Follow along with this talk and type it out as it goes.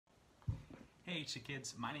Hey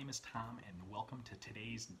kids, my name is Tom and welcome to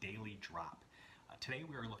today's Daily Drop. Today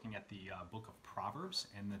we are looking at the book of Proverbs,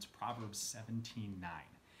 and that's Proverbs 17:9.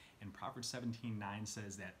 And Proverbs 17:9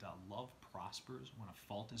 says that love prospers when a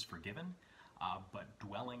fault is forgiven, but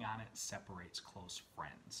dwelling on it separates close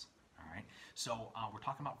friends. All right, so we're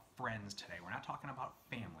talking about friends today. We're not talking about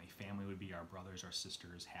family. Family would be our brothers, our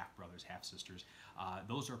sisters, half brothers, half sisters.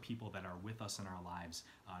 Those are people that are with us in our lives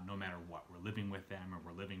no matter what. We're living with them, or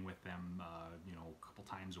we're living with them, a couple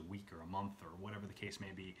times a week or a month or whatever the case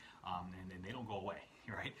may be, and they don't go away,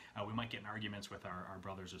 right? We might get in arguments with our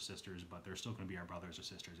brothers or sisters, but they're still going to be our brothers or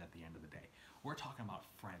sisters at the end of the day. We're talking about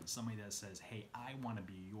friends, somebody that says, hey, I want to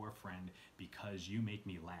be your friend because you make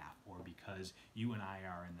me laugh, or because you and I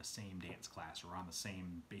are in the same dance class or on the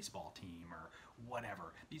same baseball team or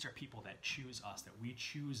whatever. These are people that choose us, that we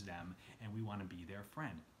choose them, and we want to be their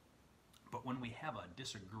friend. But when we have a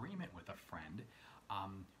disagreement with a friend,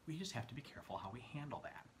 we just have to be careful how we handle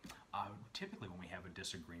that. Typically when we have a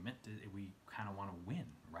disagreement, we kind of want to win,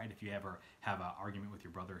 right? If you ever have an argument with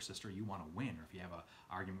your brother or sister, you want to win. Or if you have an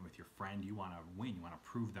argument with your friend, you want to win. You want to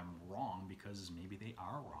prove them wrong because maybe they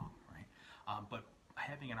are wrong, right? But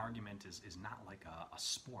having an argument is not like a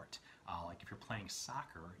sport. Like if you're playing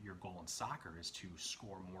soccer, your goal in soccer is to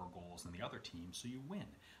score more goals than the other team so you win.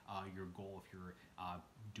 Your goal if you're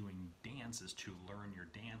doing dance is to learn your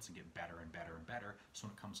dance and get better and better and better, so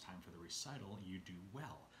when it comes time for the recital, you do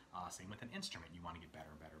well. Same with an instrument. You want to get better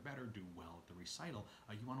and better and better, do well at the recital.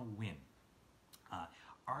 You want to win.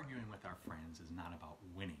 Arguing with our friends is not about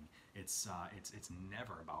winning. It's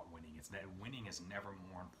never about winning. It's that winning is never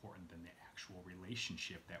more important than the actual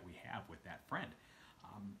relationship that we have with that friend.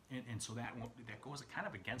 And so that goes kind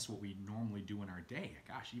of against what we normally do in our day.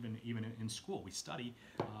 Gosh, even in school, we study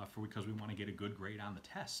because we want to get a good grade on the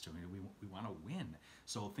test. I mean, we want to win.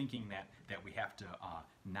 So thinking that we have to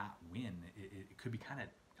not win, it could be kind of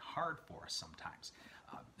hard for us sometimes.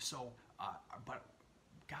 But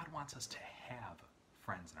God wants us to have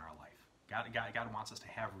friends in our life. God wants us to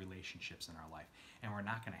have relationships in our life, and we're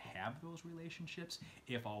not going to have those relationships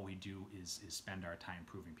if all we do is spend our time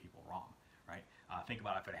proving people wrong, right? Think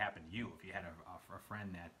about if it happened to you. If you had a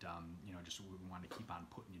friend that just wanted to keep on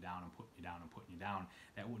putting you down and putting you down and putting you down,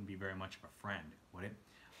 that wouldn't be very much of a friend, would it?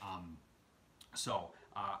 So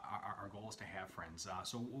our goal is to have friends.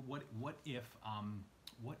 So what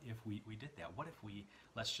if we did that? What if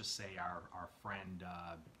let's just say our friend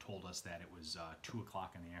told us that it was 2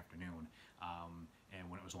 o'clock in the afternoon, and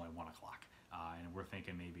when it was only 1 o'clock, and we're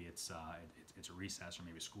thinking maybe it's a recess, or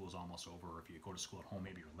maybe school's almost over, or if you go to school at home,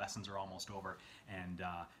 maybe your lessons are almost over, and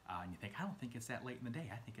you think, I don't think it's that late in the day,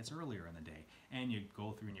 I think it's earlier in the day, and you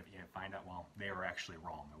go through and you find out, well, they were actually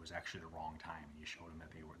wrong. It was actually the wrong time, and you showed them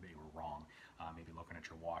that they were wrong. Maybe looking at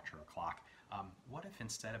your watch or a clock. What if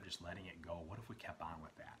instead of just letting it go, what if we kept on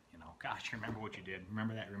with that? Gosh, remember what you did.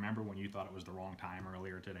 Remember that. Remember when you thought it was the wrong time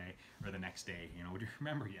earlier today or the next day. Do you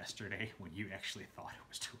remember yesterday when you actually thought it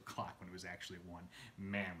was 2 o'clock when it was actually 1?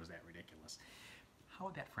 Man, was that ridiculous. How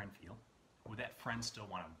would that friend feel? Would that friend still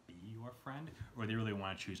want to be your friend, or they really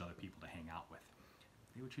want to choose other people to hang out with?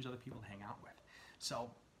 They would choose other people to hang out with. So,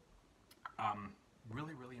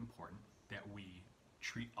 really, really important that we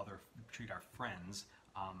treat our friends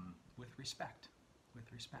with respect.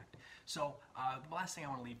 So the last thing I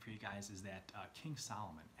want to leave for you guys is that King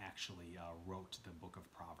Solomon actually wrote the book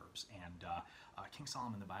of Proverbs, and King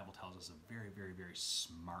Solomon, the Bible tells us, is a very, very, very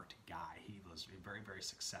smart guy. He was very, very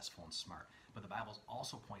successful and smart, but the Bible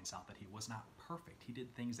also points out that he was not perfect. He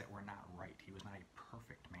did things that were not right. He was not a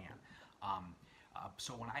perfect man.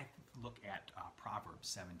 So when I look at Proverbs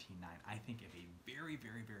 17:9, I think of a very,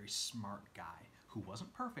 very, very smart guy who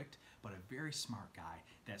wasn't perfect, but a very smart guy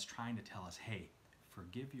that's trying to tell us, hey,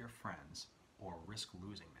 forgive your friends or risk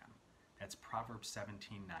losing them. That's Proverbs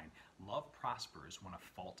 17:9. Love prospers when a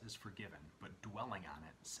fault is forgiven, but dwelling on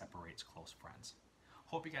it separates close friends.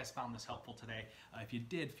 Hope you guys found this helpful today. If you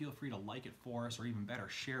did, feel free to like it for us, or even better,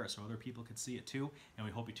 share it so other people could see it too. And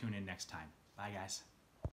we hope you tune in next time. Bye, guys.